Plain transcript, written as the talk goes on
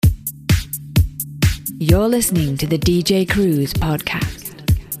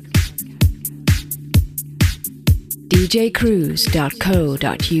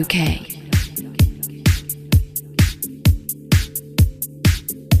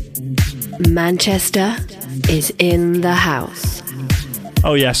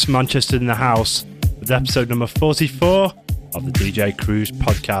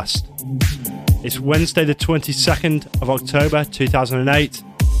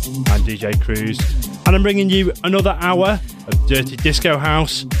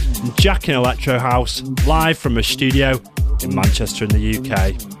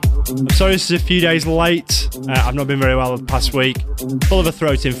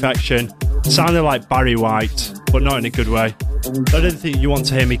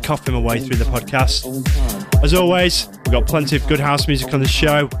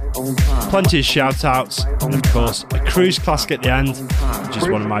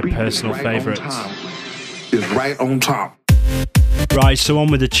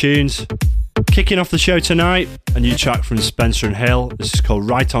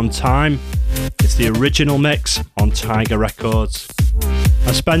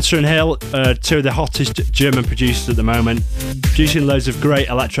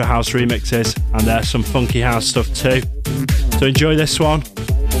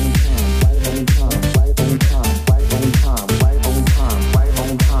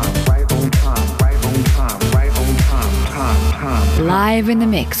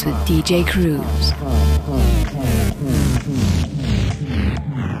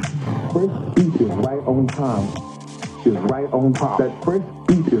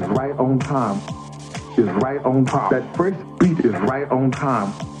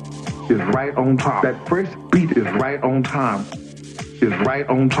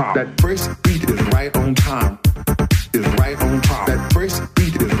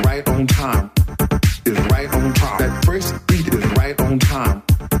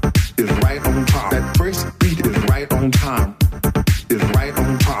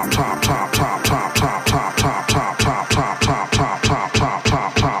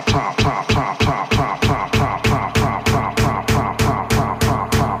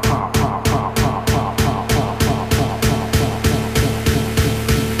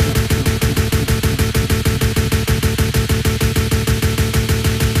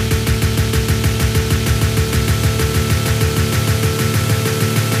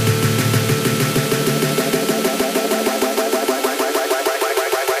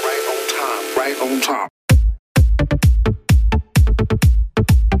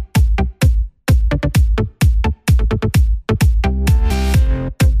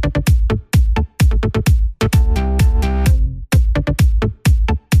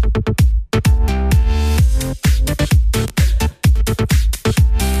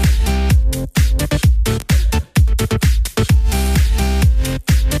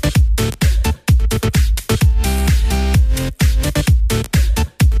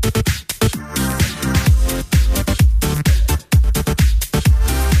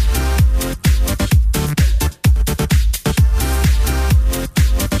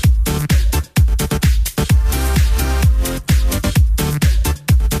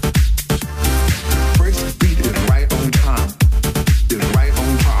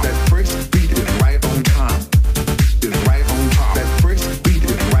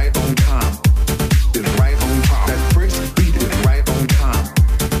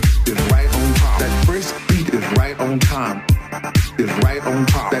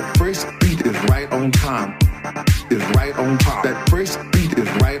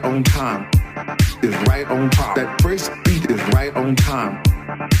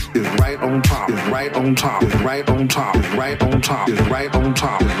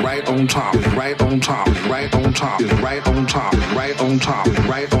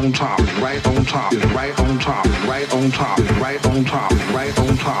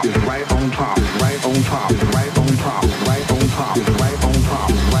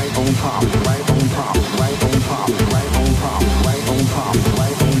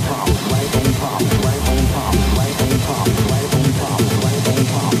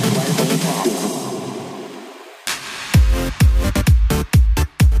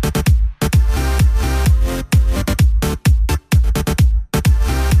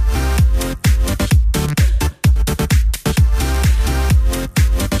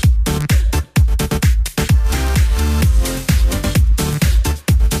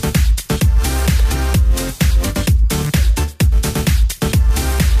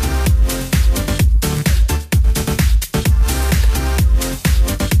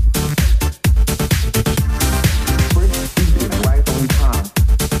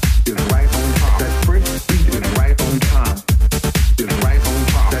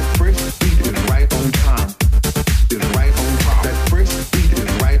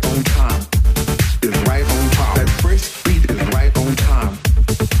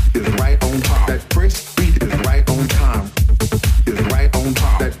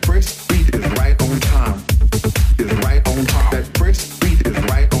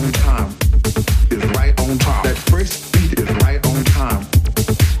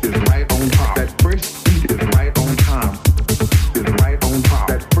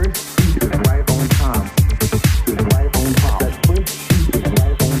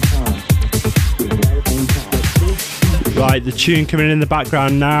Right, the tune coming in the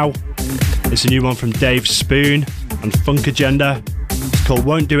background now is a new one from Dave Spoon and Funk Agenda. It's called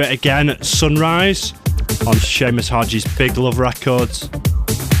Won't Do It Again at Sunrise on Seamus Haji's Big Love Records.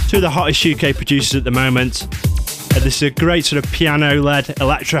 Two of the hottest UK producers at the moment. This is a great sort of piano-led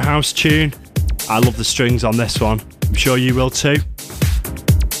electro house tune. I love the strings on this one. I'm sure you will too.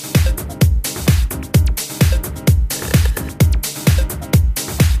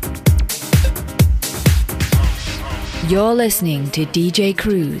 You're listening to DJ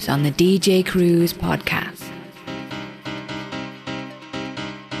Cruise on the DJ Cruise podcast.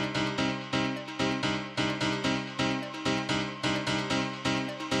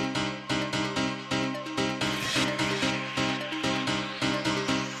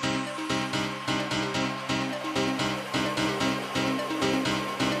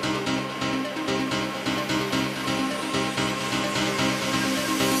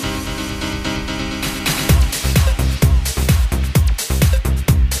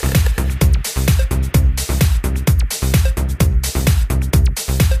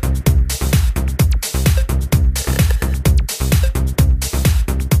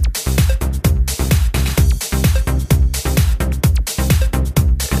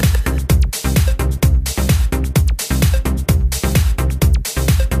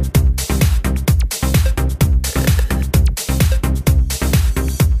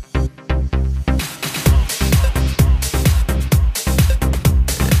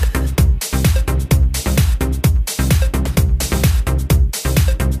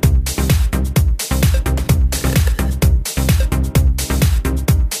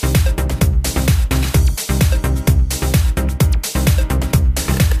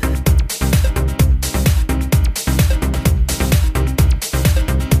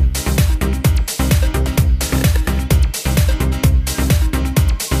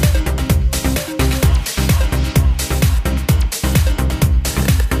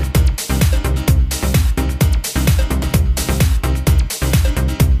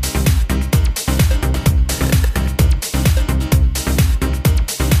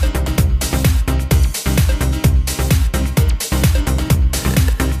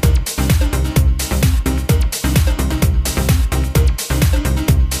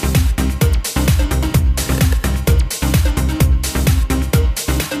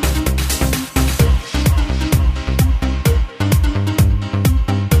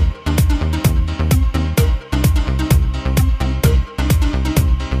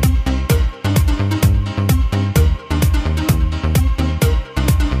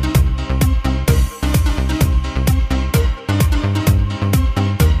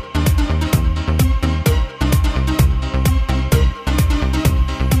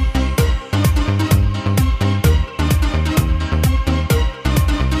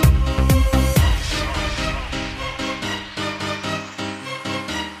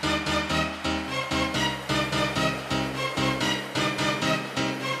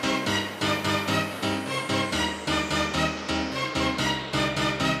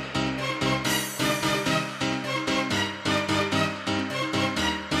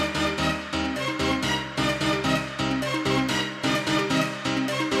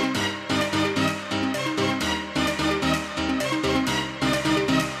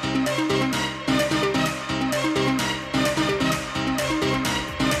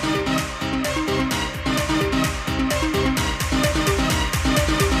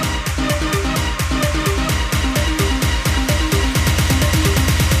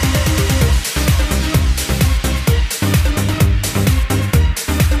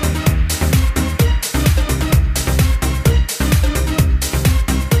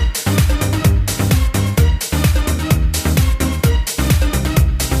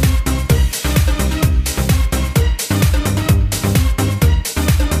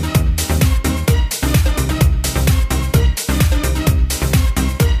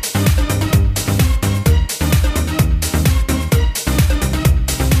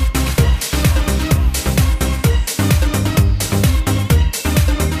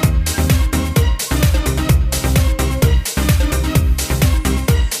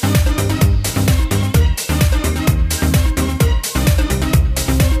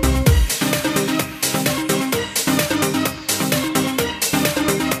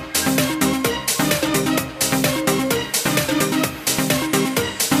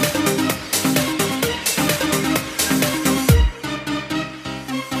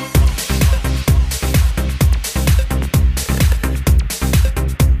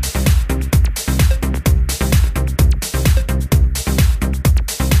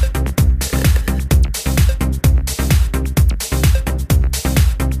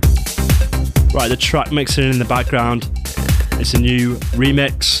 Right, the track mixing in the background It's a new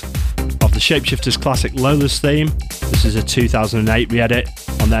remix of the Shapeshifters classic Lola's theme. This is a 2008 re-edit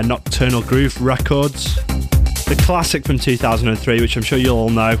on their Nocturnal Groove Records. The classic from 2003, which I'm sure you'll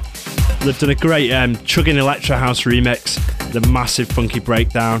all know. They've done a great chugging electro house remix, the massive funky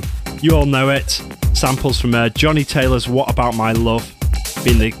breakdown. You all know it. Samples from Johnny Taylor's What About My Love,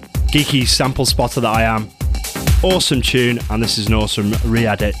 being the geeky sample spotter that I am. Awesome tune, and this is an awesome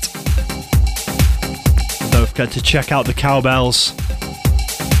re-edit. Don't forget to check out the cowbells.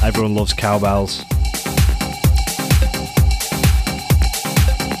 Everyone loves cowbells.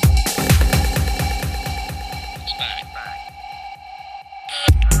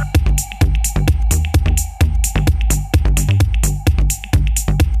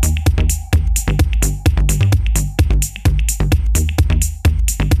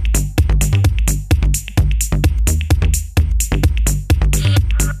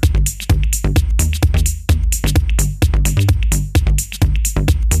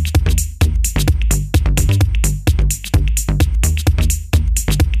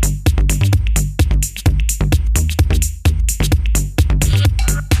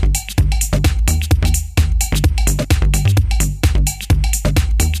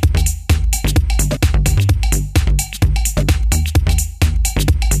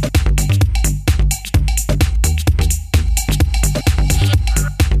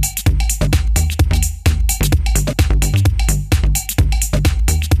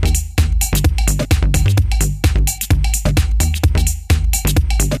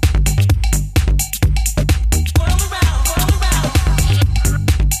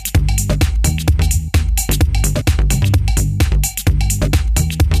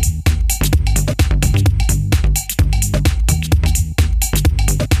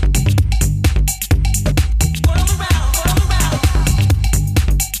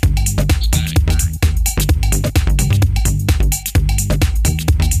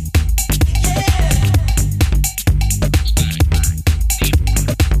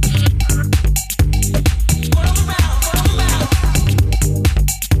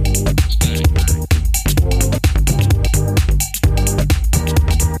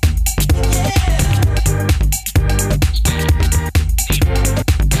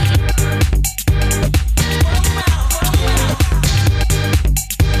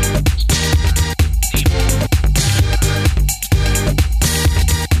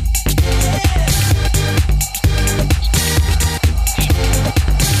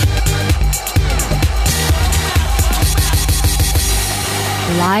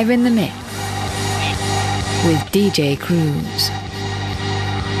 Live in the mix with DJ Cruise.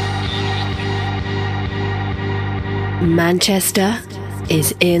 Manchester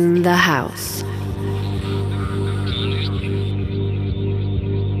is in the house.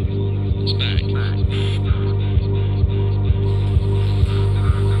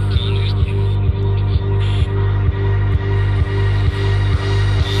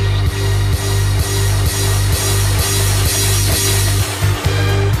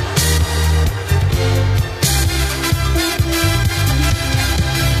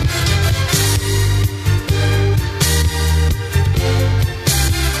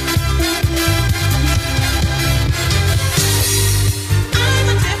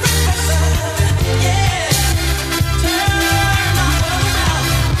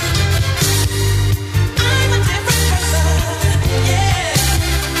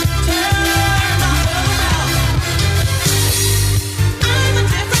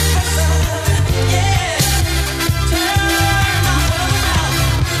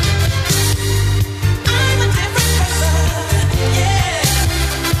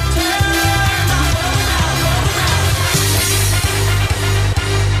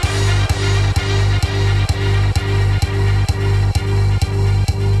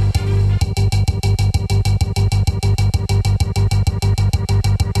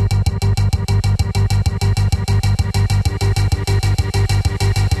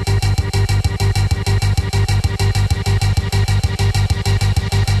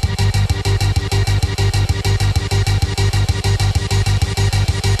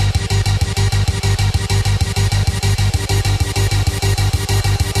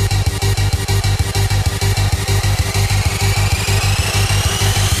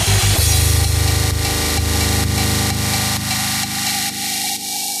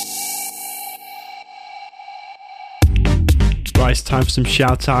 It's time for some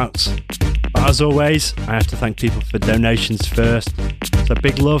shout outs. But as always, I have to thank people for donations first. So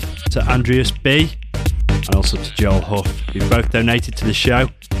big love to Andreas B and also to Joel Huff, who both donated to the show.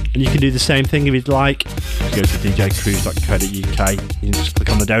 And you can do the same thing if you'd like. Go to djcruise.co.uk. You can just click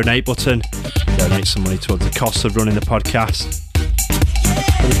on the donate button and donate some money towards the cost of running the podcast.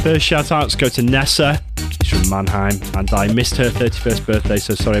 And the first shout outs go to Nessa. She's from Mannheim, and I missed her 31st birthday,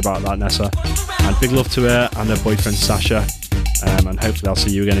 so sorry about that, Nessa. And big love to her and her boyfriend Sasha. And hopefully I'll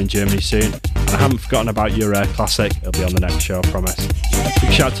see you again in Germany soon. And I haven't forgotten about your classic. It'll be on the next show, I promise.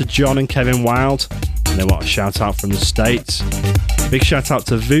 Big shout out to John and Kevin Wild, and they want a shout out from the States. Big shout out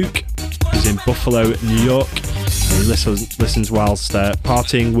to Vuk, who's in Buffalo, New York. And he listens whilst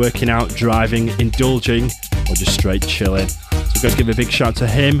partying, working out, driving, indulging, or just straight chilling. So go give a big shout to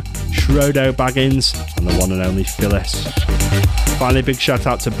him, Schrodo Baggins, and the one and only Phyllis. Finally, big shout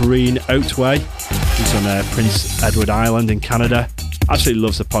out to Breen Oatway, who's on Prince Edward Island in Canada. Absolutely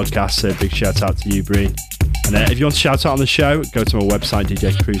loves the podcast, so big shout out to you, Breen. And if you want to shout out on the show, go to my website,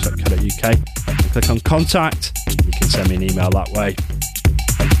 djcruise.co.uk, and click on contact. You can send me an email that way.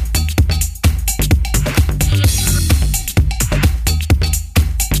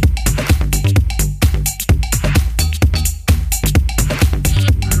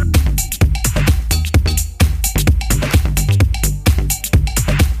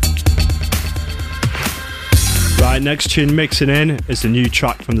 Right, next tune mixing in is the new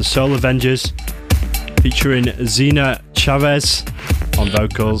track from the Soul Avengers, featuring Zena Chavez on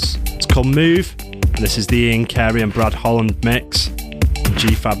vocals. It's called Move, and this is the Ian Carey and Brad Holland mix on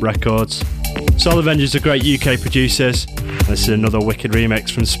GFAB Records. Soul Avengers are great UK producers, and this is another wicked remix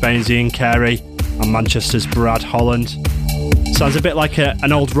from Spain's Ian Carey and Manchester's Brad Holland. Sounds a bit like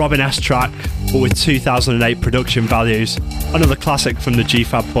an old Robin S track, but with 2008 production values. Another classic from the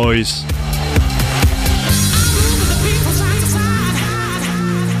GFAB boys.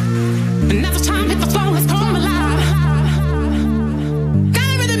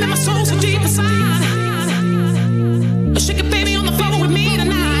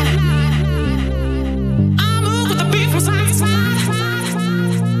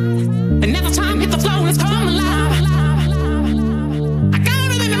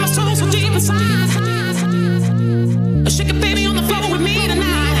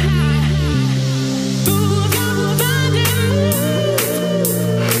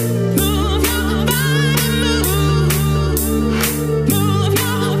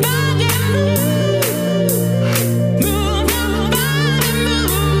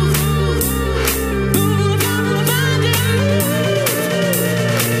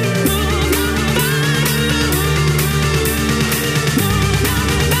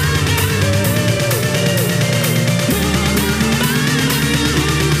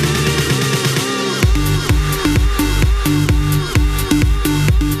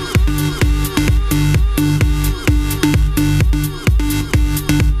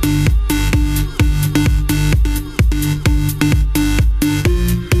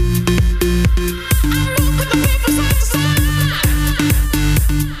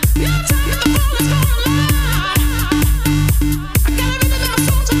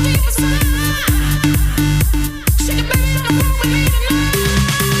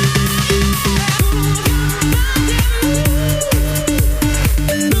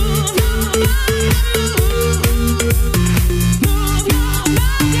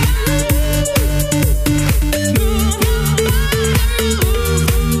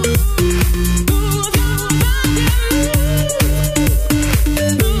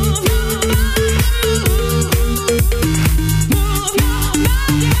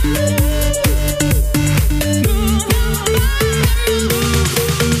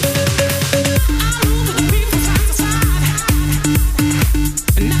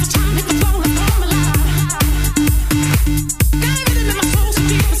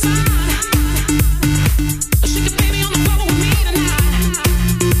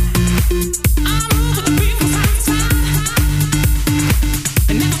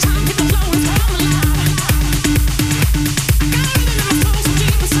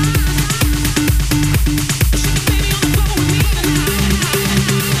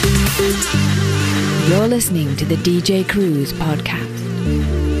 You're listening to the DJ Cruise podcast.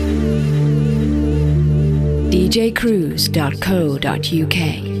 djcruise.co.uk.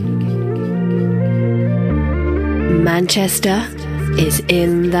 Manchester is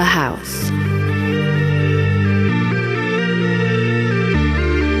in the house.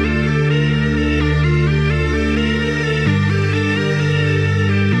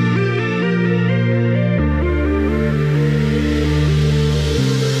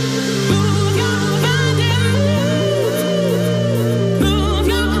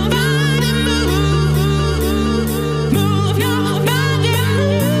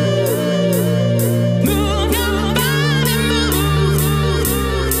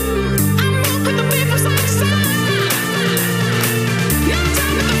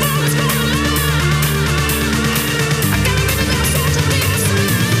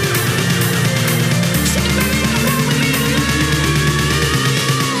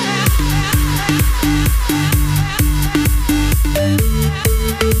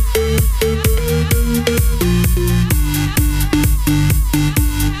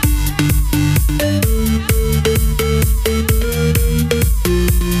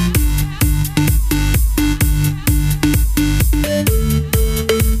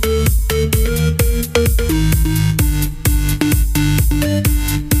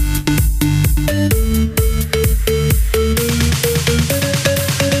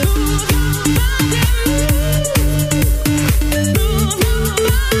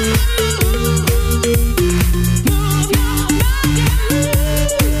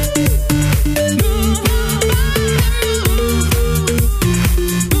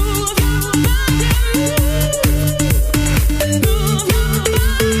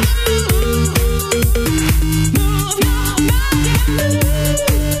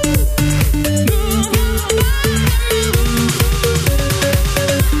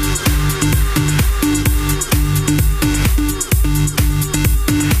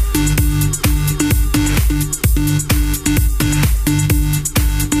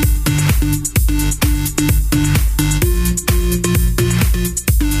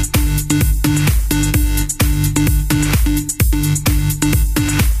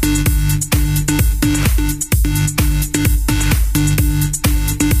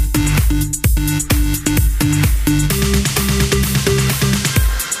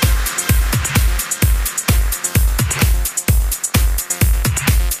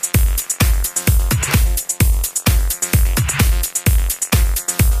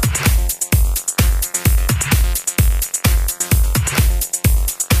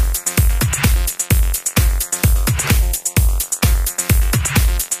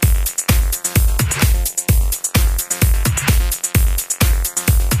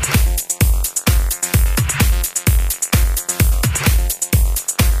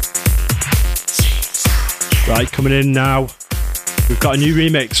 Right, coming in now, we've got a new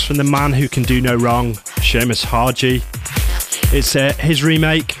remix from the man who can do no wrong, Seamus Haji. It's his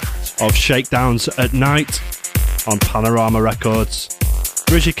remake of Shakedowns at Night on Panorama Records.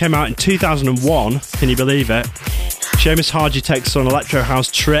 Originally came out in 2001, can you believe it? Seamus Haji takes us on an electro house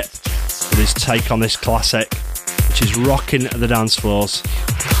trip with his take on this classic, which is rocking the dance floors.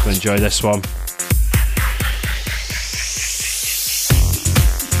 So enjoy this one.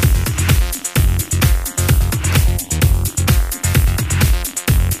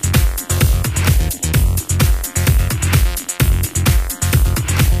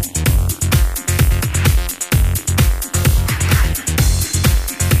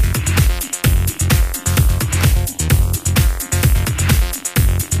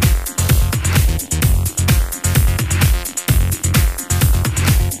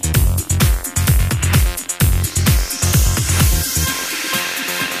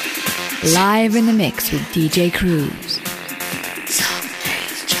 Live in the mix with DJ Cruise.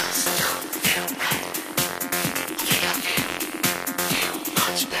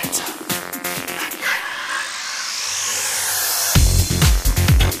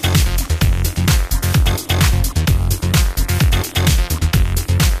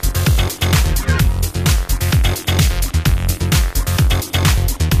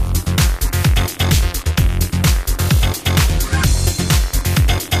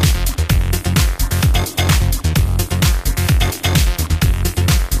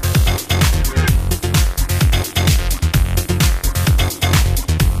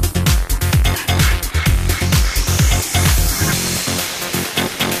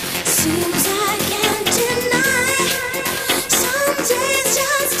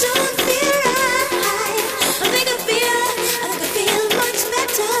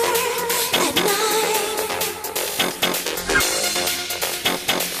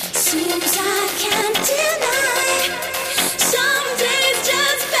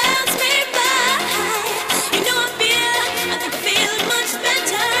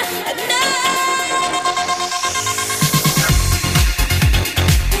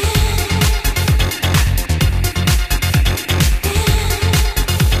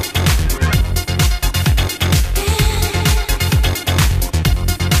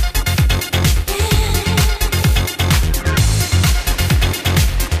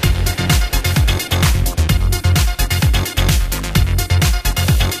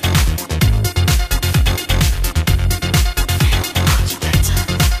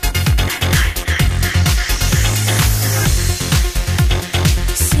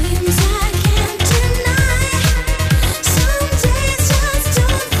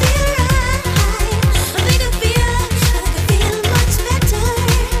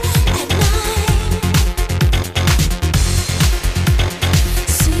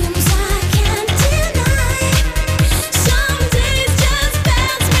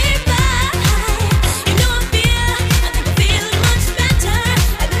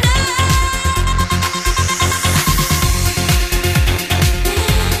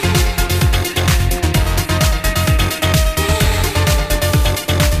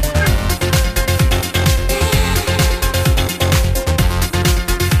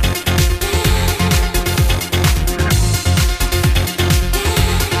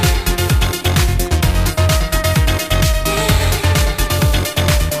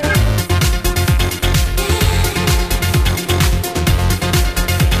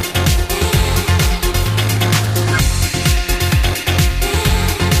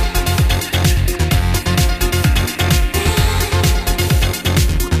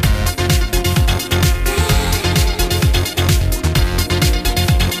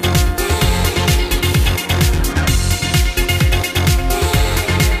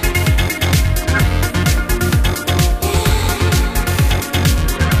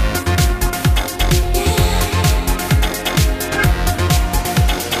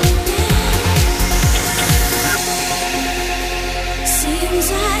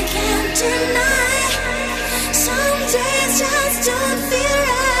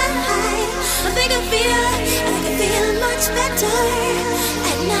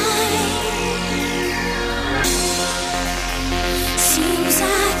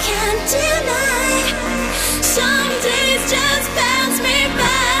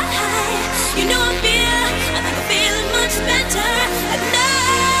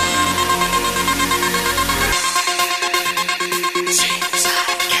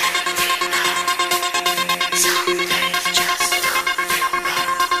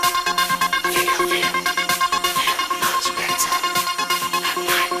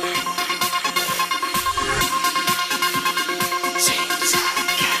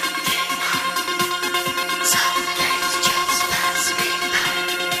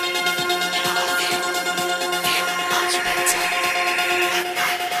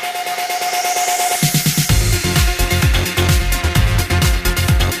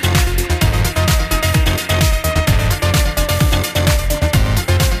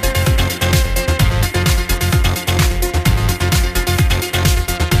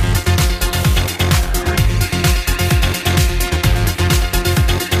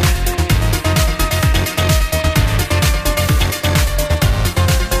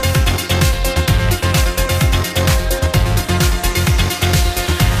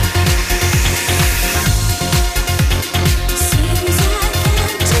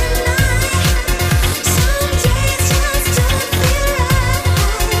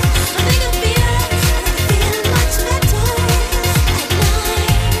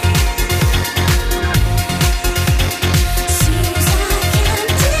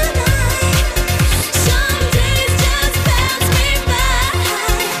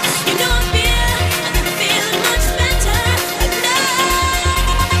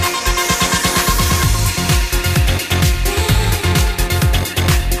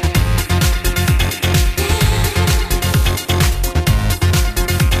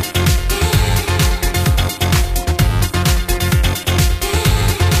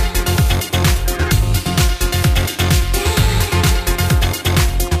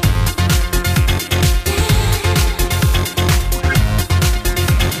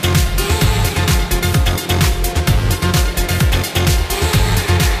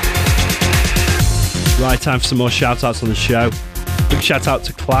 Right, time for some more shout outs on the show. Big shout out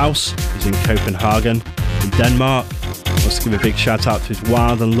to Klaus, who's in Copenhagen, in Denmark. Wants to give a big shout out to his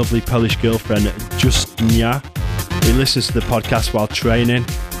wild and lovely Polish girlfriend, Justyna, who listens to the podcast while training.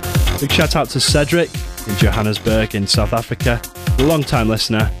 Big shout out to Cedric in Johannesburg in South Africa, a long time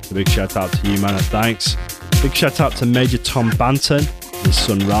listener. A big shout out to you, man, and thanks. Big shout out to Major Tom Banton and his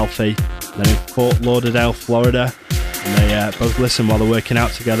son Ralphie. They're in Fort Lauderdale, Florida, and they both listen while they're working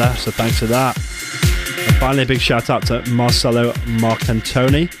out together, so thanks for that. And finally, a big shout out to Marcelo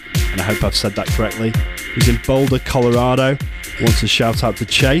Marcantoni, and I hope I've said that correctly. He's in Boulder, Colorado. Wants to shout out to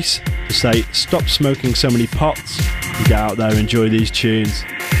Chase to say, stop smoking so many pots and get out there and enjoy these tunes.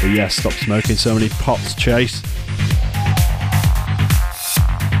 But yes, stop smoking so many pots, Chase.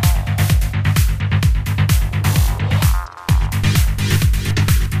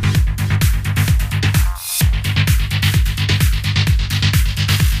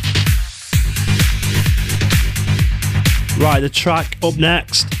 Right, the track up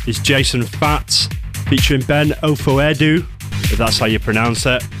next is Jason Fats featuring Ben Ofoedu, if that's how you pronounce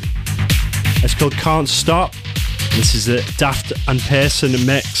it. It's called Can't Stop. This is a Daft and Pearson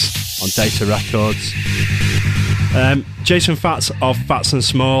mix on Data Records. Jason Fats of Fats and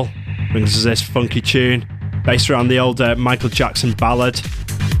Small brings us this funky tune based around the old Michael Jackson ballad,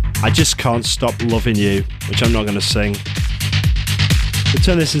 I Just Can't Stop Loving You, which I'm not going to sing. We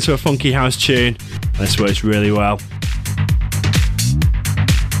turn this into a funky house tune, and this works really well.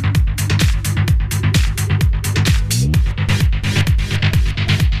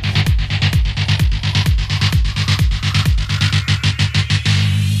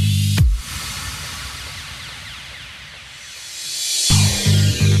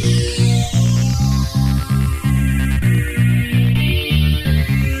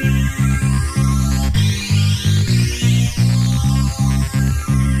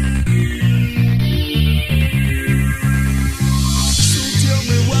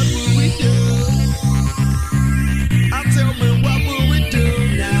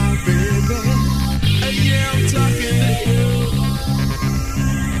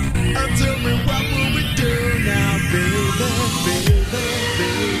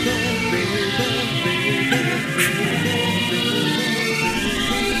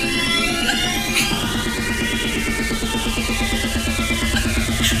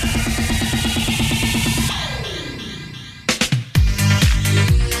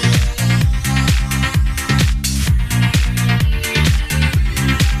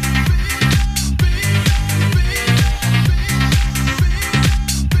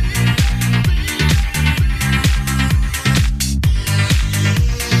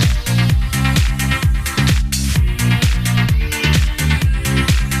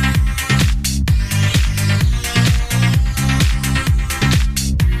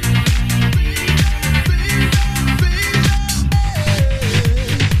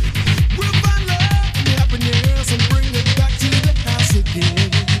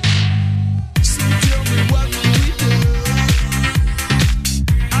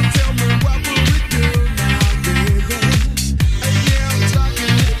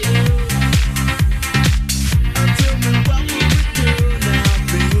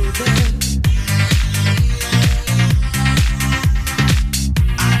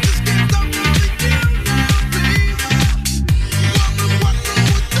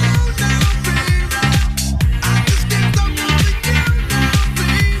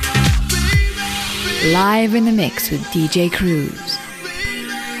 Live in the mix with DJ Cruise.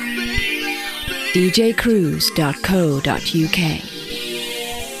 djcruise.co.uk.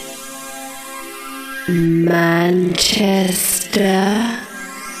 Manchester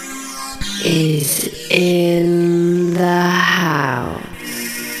is in the house.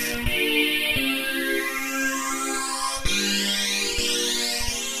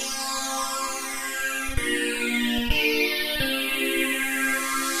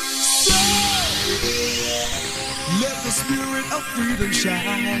 Freedom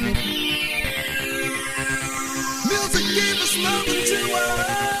shine. Music gave us nothing to a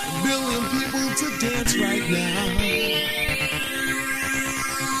billion people to dance right now.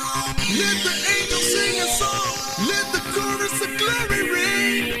 Let the angels sing a song. Let the chorus of glory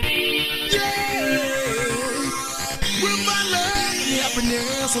ring. Yeah, we'll find love and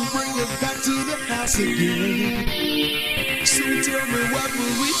happiness and bring it back to the house again. So tell me, what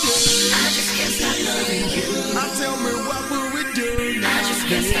will we do? I just can't stop loving you. Tell me, what will we do now? I just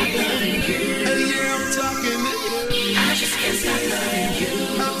can't stop loving you. Hey, yeah, I'm talking to you. I just can't stop loving you.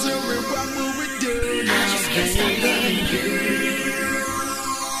 Tell me, what will we do now? I just can't stop loving you.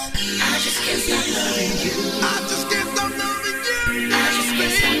 I just can't stop loving you. I just can't stop loving you. I just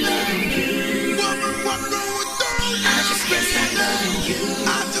can't stop loving you. Woman, what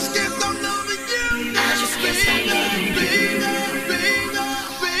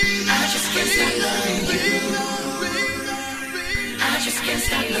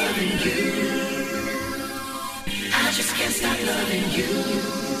stop loving you. I just can't stop loving you.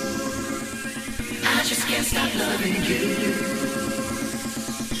 I just can't stop loving you.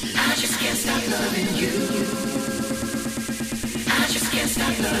 I just can't stop loving you. I just can't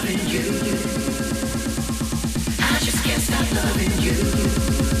stop loving you. I just can't stop loving you.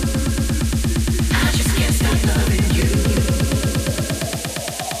 I just can't stop loving you.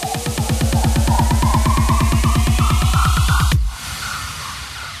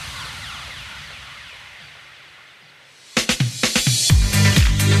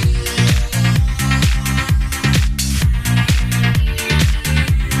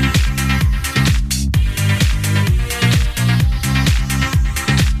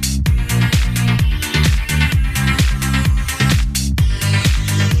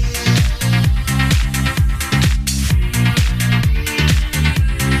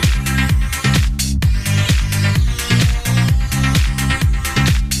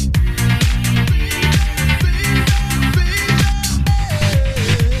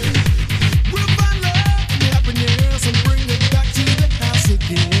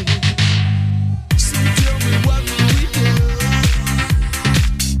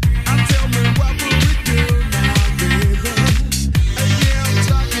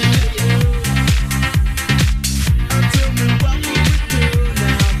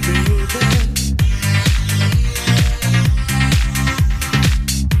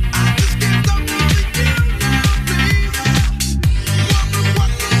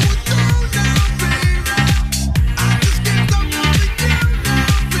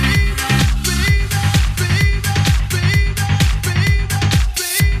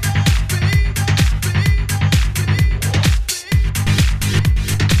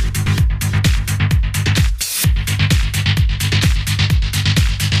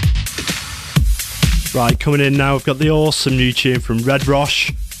 Right, coming in now, we've got the awesome new tune from Red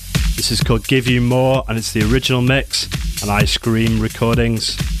Roche. This is called Give You More, and it's the original mix on Ice Cream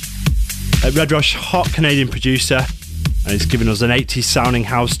Recordings. Red Roche, hot Canadian producer, and he's giving us an 80s sounding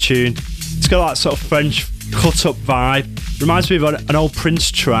house tune. It's got that sort of French cut-up vibe. Reminds me of an old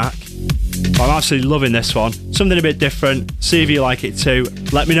Prince track. But I'm absolutely loving this one. Something a bit different. See if you like it too.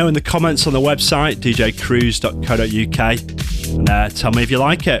 Let me know in the comments on the website, djcruise.co.uk, and tell me if you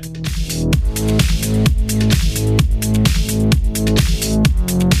like it.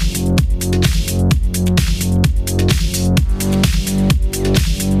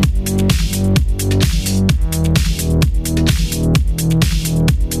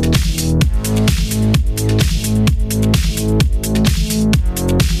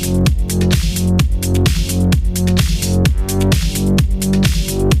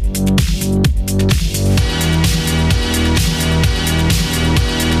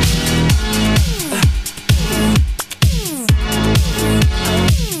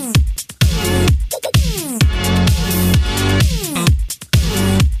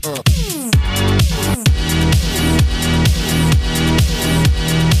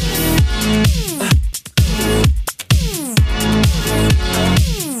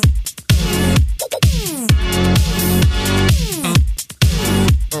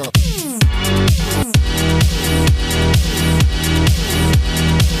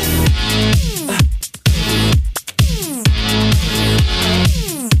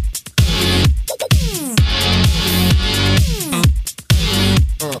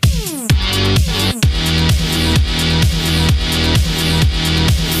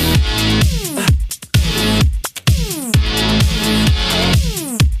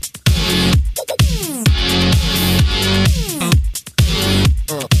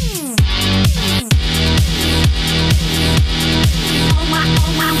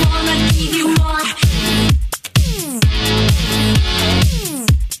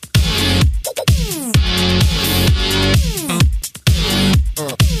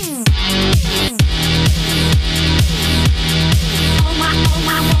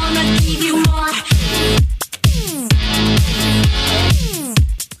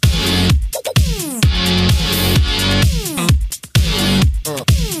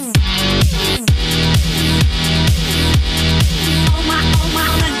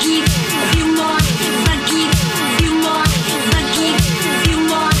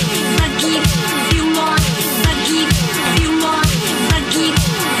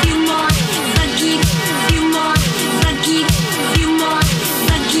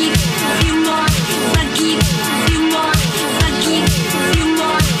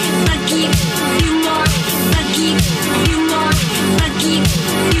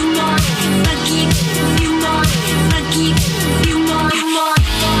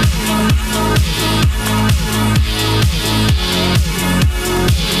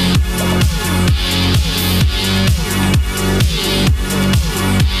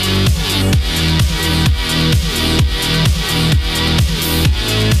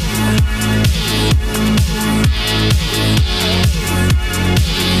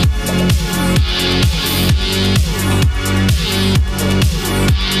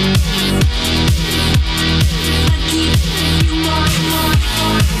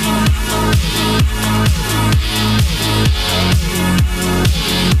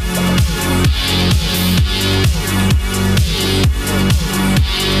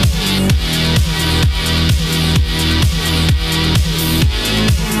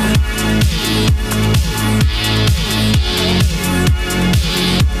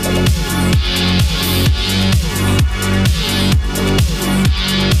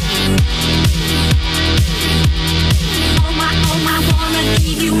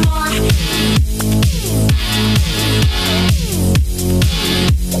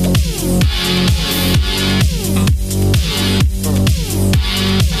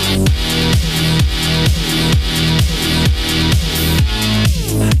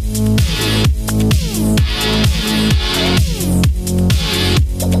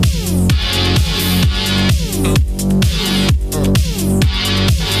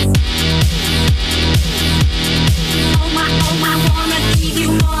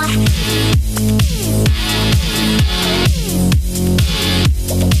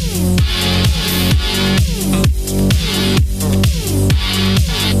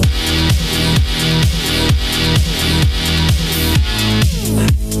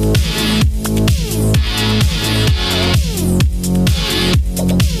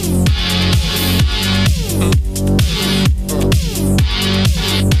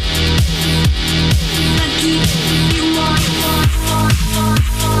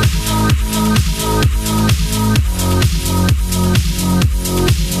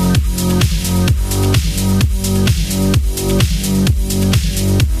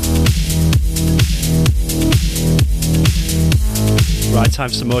 time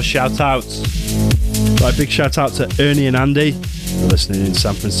for some more shout-outs. Right, big shout-out to Ernie and Andy. They're listening in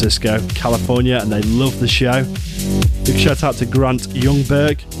San Francisco, California, and they love the show. Big shout-out to Grant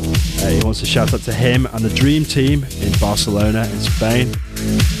Youngberg. He wants to shout-out to him and the Dream Team in Barcelona, in Spain.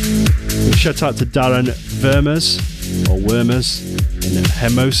 Big shout-out to Darren Wormers in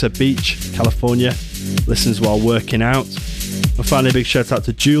Hermosa Beach, California. Listens while working out. And finally, a big shout out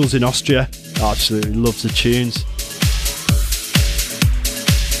to Jules in Austria. Absolutely loves the tunes.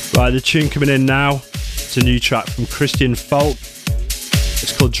 Right, the tune coming in now. It's a new track from Christian Falk.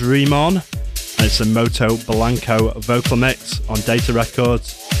 It's called Dream On, and it's a Moto Blanco vocal mix on Data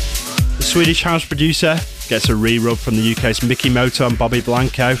Records. The Swedish house producer gets a re-rub from the UK's Mickey Moto and Bobby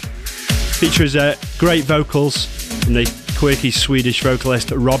Blanco. Features great vocals from the quirky Swedish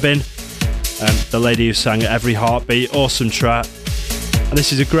vocalist Robin, the lady who sang Every Heartbeat. Awesome track. And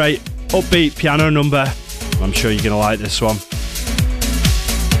this is a great upbeat piano number. I'm sure you're going to like this one.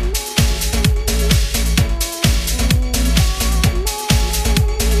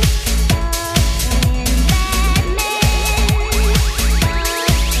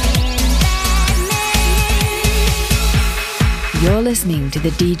 You're listening to the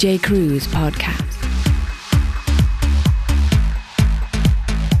DJ Cruise podcast.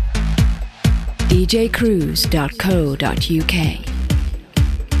 djcruise.co.uk.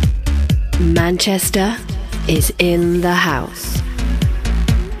 Manchester is in the house.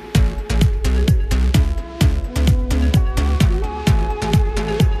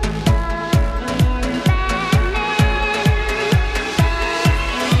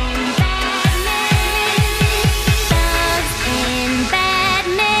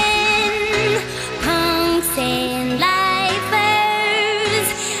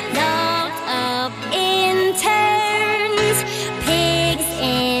 Pigs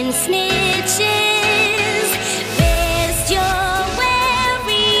and snitches, best your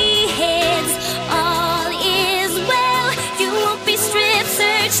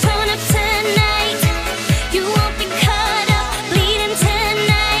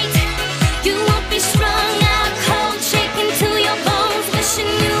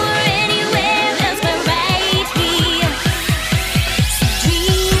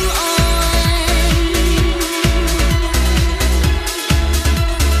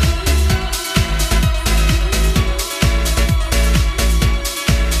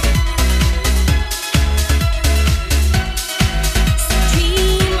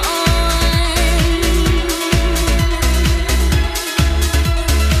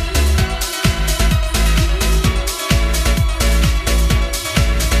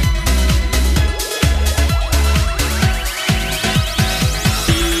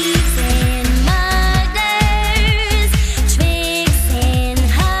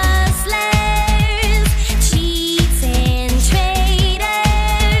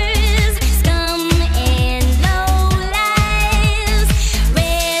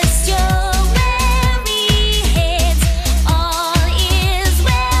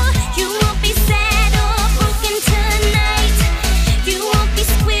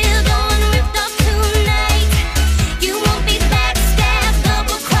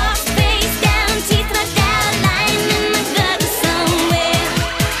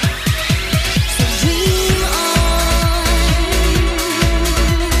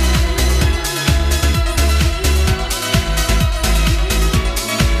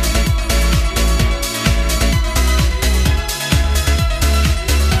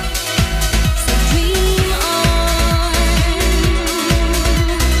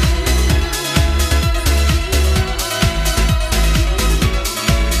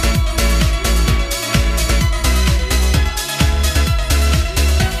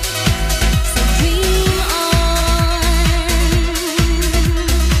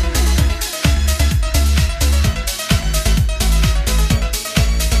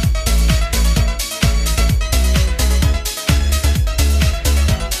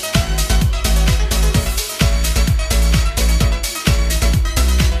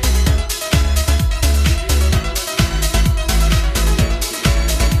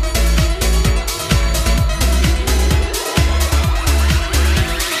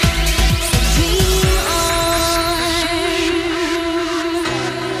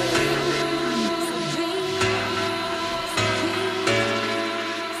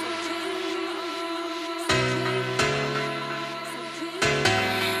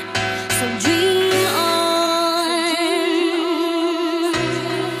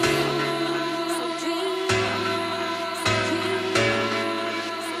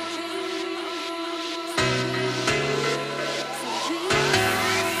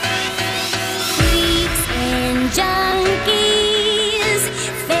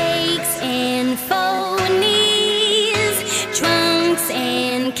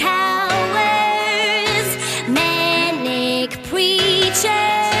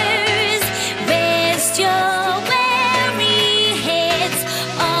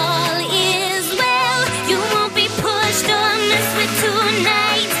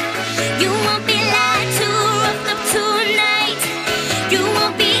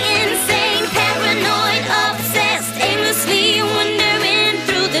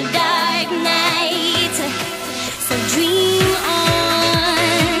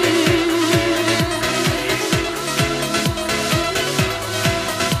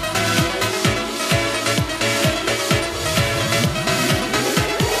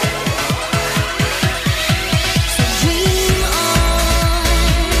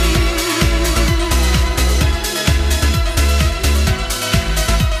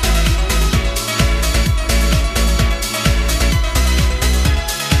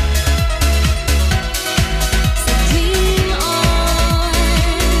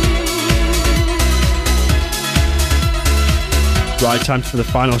Right, time for the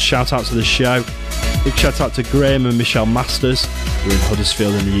final shout out to the show. Big shout out to Graham and Michelle Masters, who are in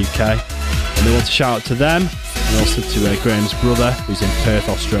Huddersfield in the UK. And they want to shout out to them, and also to Graham's brother, who's in Perth,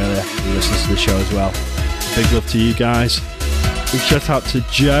 Australia, who listens to the show as well. Big love to you guys. Big shout out to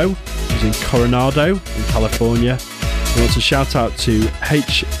Joe, who's in Coronado in California. We want to shout out to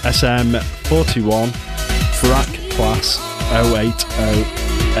HSM41 Frac Class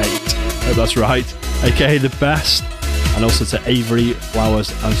 0808. Hope that's right. AKA the best. And also to Avery,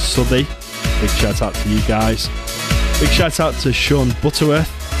 Flowers and Southey. Big shout out to you guys. Big shout out to Sean Butterworth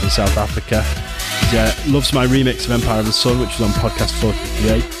in South Africa. He loves my remix of Empire of the Sun, which was on podcast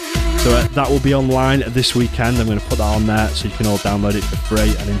 458. So that will be online this weekend. I'm going to put that on there so you can all download it for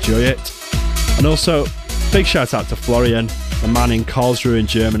free and enjoy it. And also, big shout out to Florian, a man in Karlsruhe in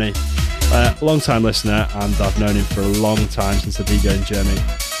Germany. Long time listener, and I've known him for a long time since the DJ in Germany.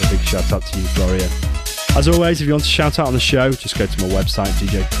 So big shout out to you, Florian. As always, if you want to shout out on the show, just go to my website,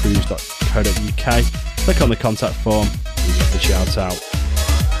 djcruise.co.uk, click on the contact form, and get the shout out.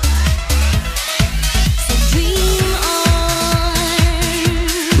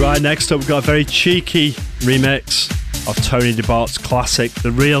 Right, next up we've got a very cheeky remix of Tony DeBart's classic,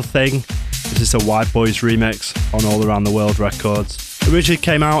 The Real Thing. This is the White Boys remix on All Around the World Records. It originally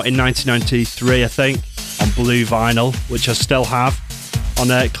came out in 1993, I think, on blue vinyl, which I still have, on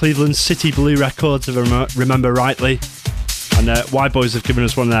Cleveland City Blue Records, if I remember rightly. And White Boys have given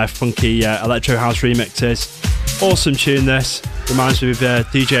us one of their funky electro house remixes. Awesome tune this. Reminds me of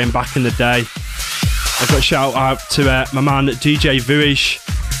DJing back in the day. I've got a shout out to my man DJ Vurish,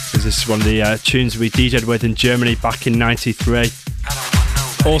 because this is one of the tunes we DJ'd with in Germany back in 93.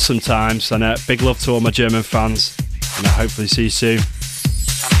 Awesome times, and big love to all my German fans, and I hopefully see you soon.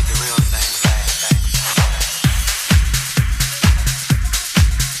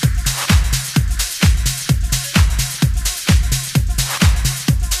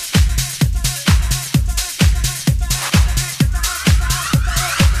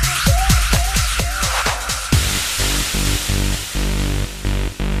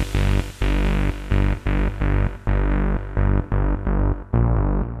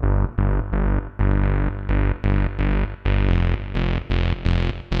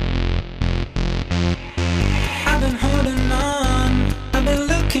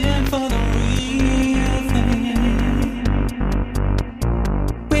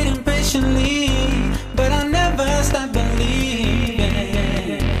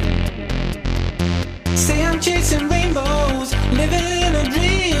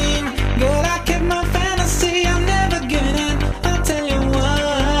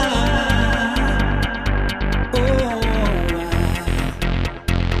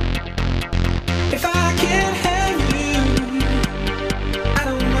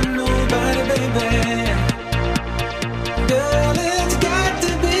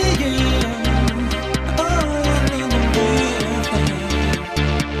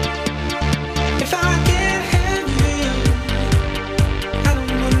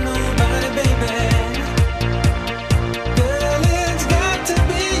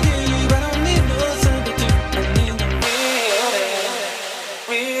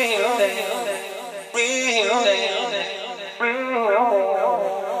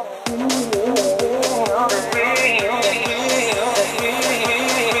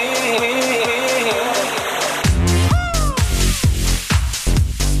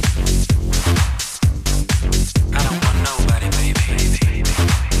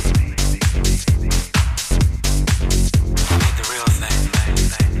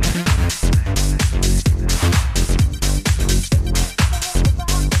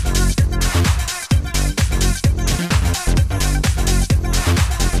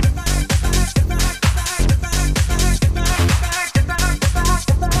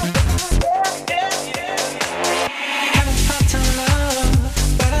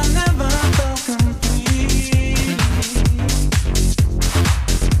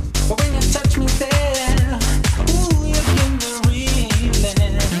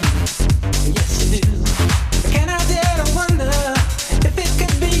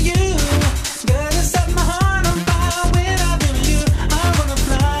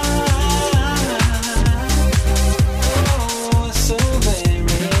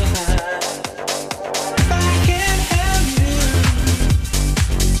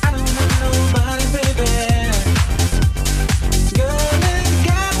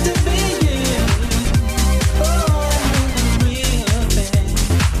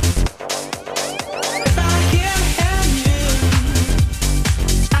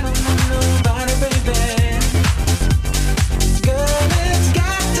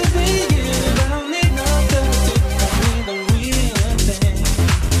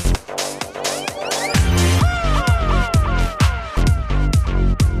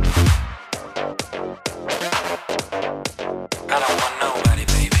 nobody,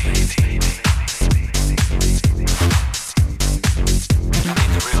 baby. I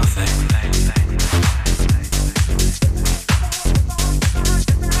need the real thing.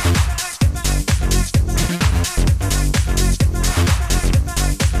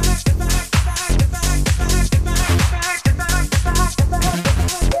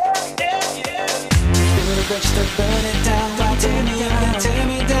 Burn it down, tear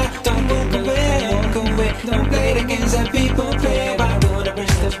me down, don't walk away, don't play the games that people play. Why do the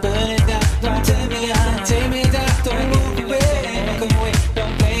rest of burn it down, tear me down, don't walk away,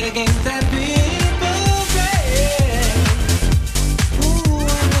 don't play the games that people play. Ooh,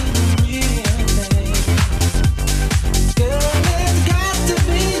 I need the real thing. Girl, it's got to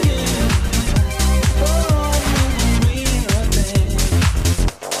be you. Oh, I need the real thing.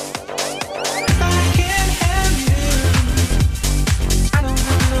 If I can't have you, I don't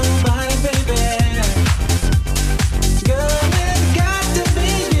want nobody, baby. Girl, it's got to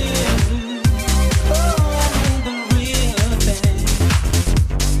be you. Oh, I need the real thing.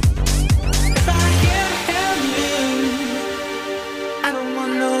 If I can't have you, I don't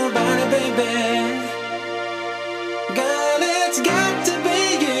want nobody, baby. Girl, it's got to be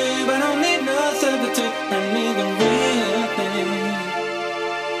you. I don't need no substitute. I need the real thing.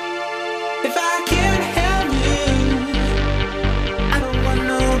 If I can't have you, I don't want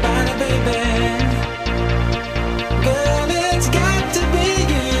nobody, baby. Girl, it's got to be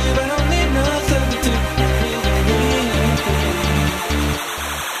you. I don't need no substitute. I need the real thing.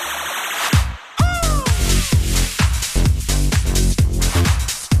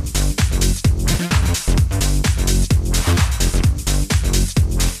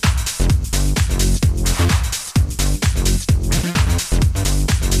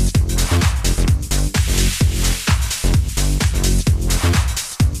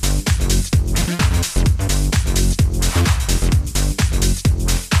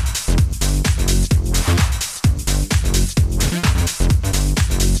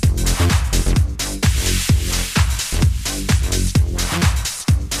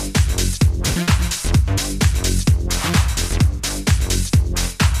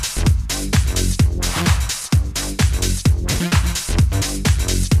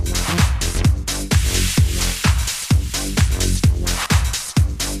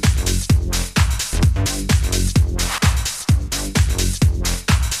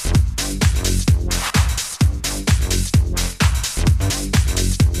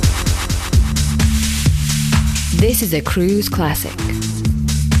 This is a Cruise Classic.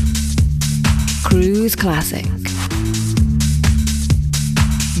 Cruise Classic.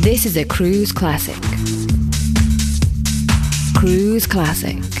 This is a Cruise Classic. Cruise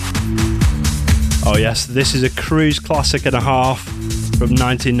Classic. Oh yes, this is a Cruise Classic and a half from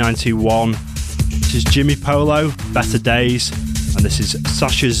 1991. This is Jimmy Polo, Better Days, and this is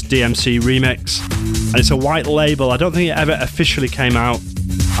Sasha's DMC remix. And it's a white label. I don't think it ever officially came out.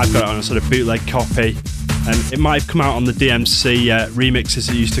 I've got it on a sort of bootleg copy. And it might have come out on the DMC remixes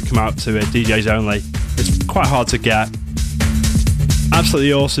that used to come out to DJs only. It's quite hard to get.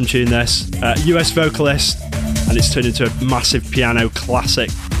 Absolutely awesome tune this. US vocalist, and it's turned into a massive piano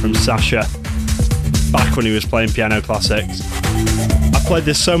classic from Sasha back when he was playing piano classics. I've played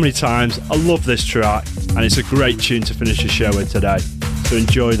this so many times. I love this track, and it's a great tune to finish the show with today. So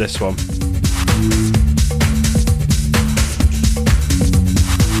enjoy this one.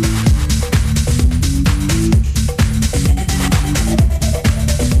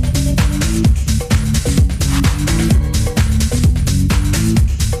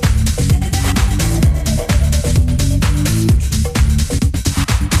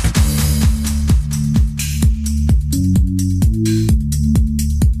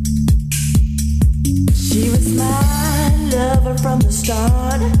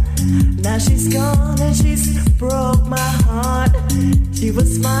 Now she's gone and she's broke my heart. She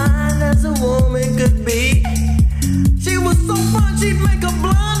was fine as a woman could be. She was so fine she'd make a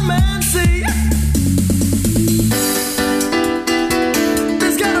blind man see.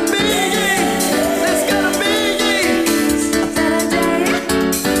 There's gotta be, there's gotta be a better day,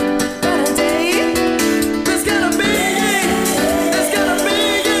 better day. There's gotta be, there's gotta be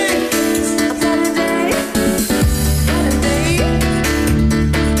a better day, better day.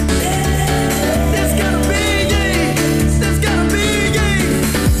 There's gotta be, there's gotta be,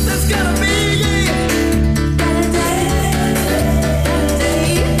 there's gotta be better day, better day.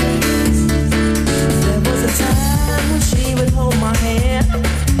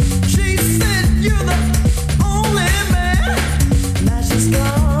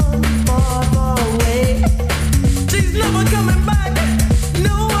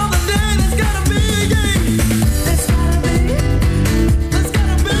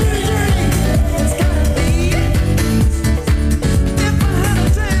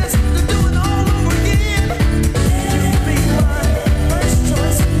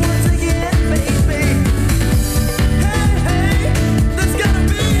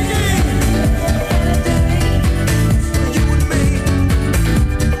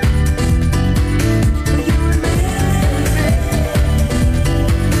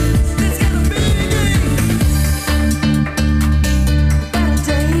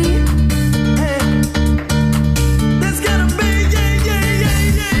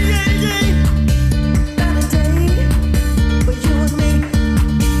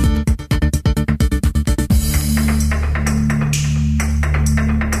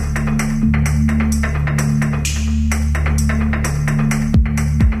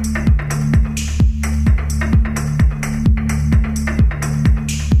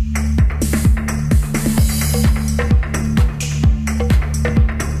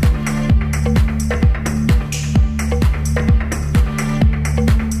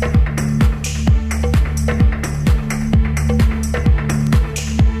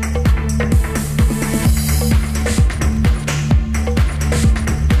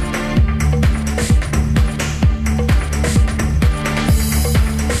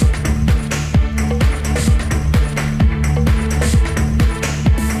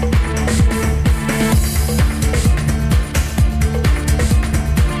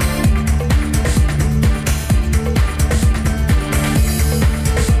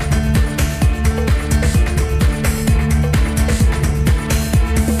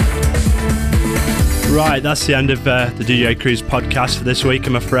 Right, that's the end of the DJ Cruise podcast for this week,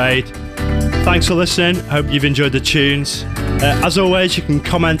 I'm afraid. Thanks for listening. Hope you've enjoyed the tunes. As always, you can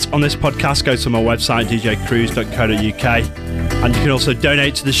comment on this podcast. Go to my website, djcruise.co.uk, and you can also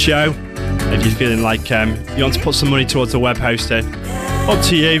donate to the show if you're feeling like you want to put some money towards the web hosting. Up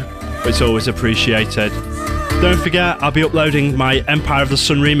to you, but it's always appreciated. Don't forget, I'll be uploading my Empire of the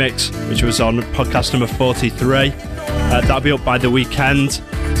Sun remix, which was on podcast number 43. That'll be up by the weekend,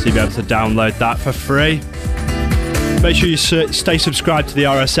 so you'll be able to download that for free. Make sure you stay subscribed to the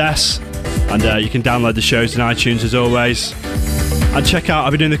RSS, and you can download the shows in iTunes as always. And check out,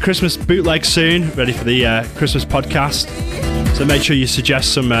 I'll be doing the Christmas bootleg soon, ready for the Christmas podcast. So make sure you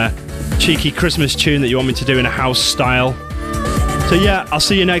suggest some cheeky Christmas tune that you want me to do in a house style. So yeah, I'll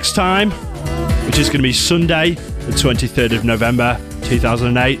see you next time, which is going to be Sunday, the 23rd of November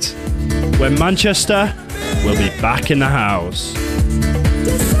 2008, when Manchester will be back in the house.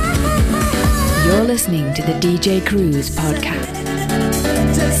 You're listening to the DJ Cruise podcast.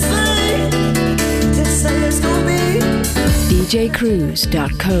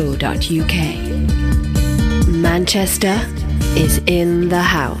 DJCruise.co.uk. Manchester is in the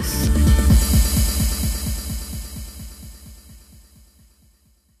house.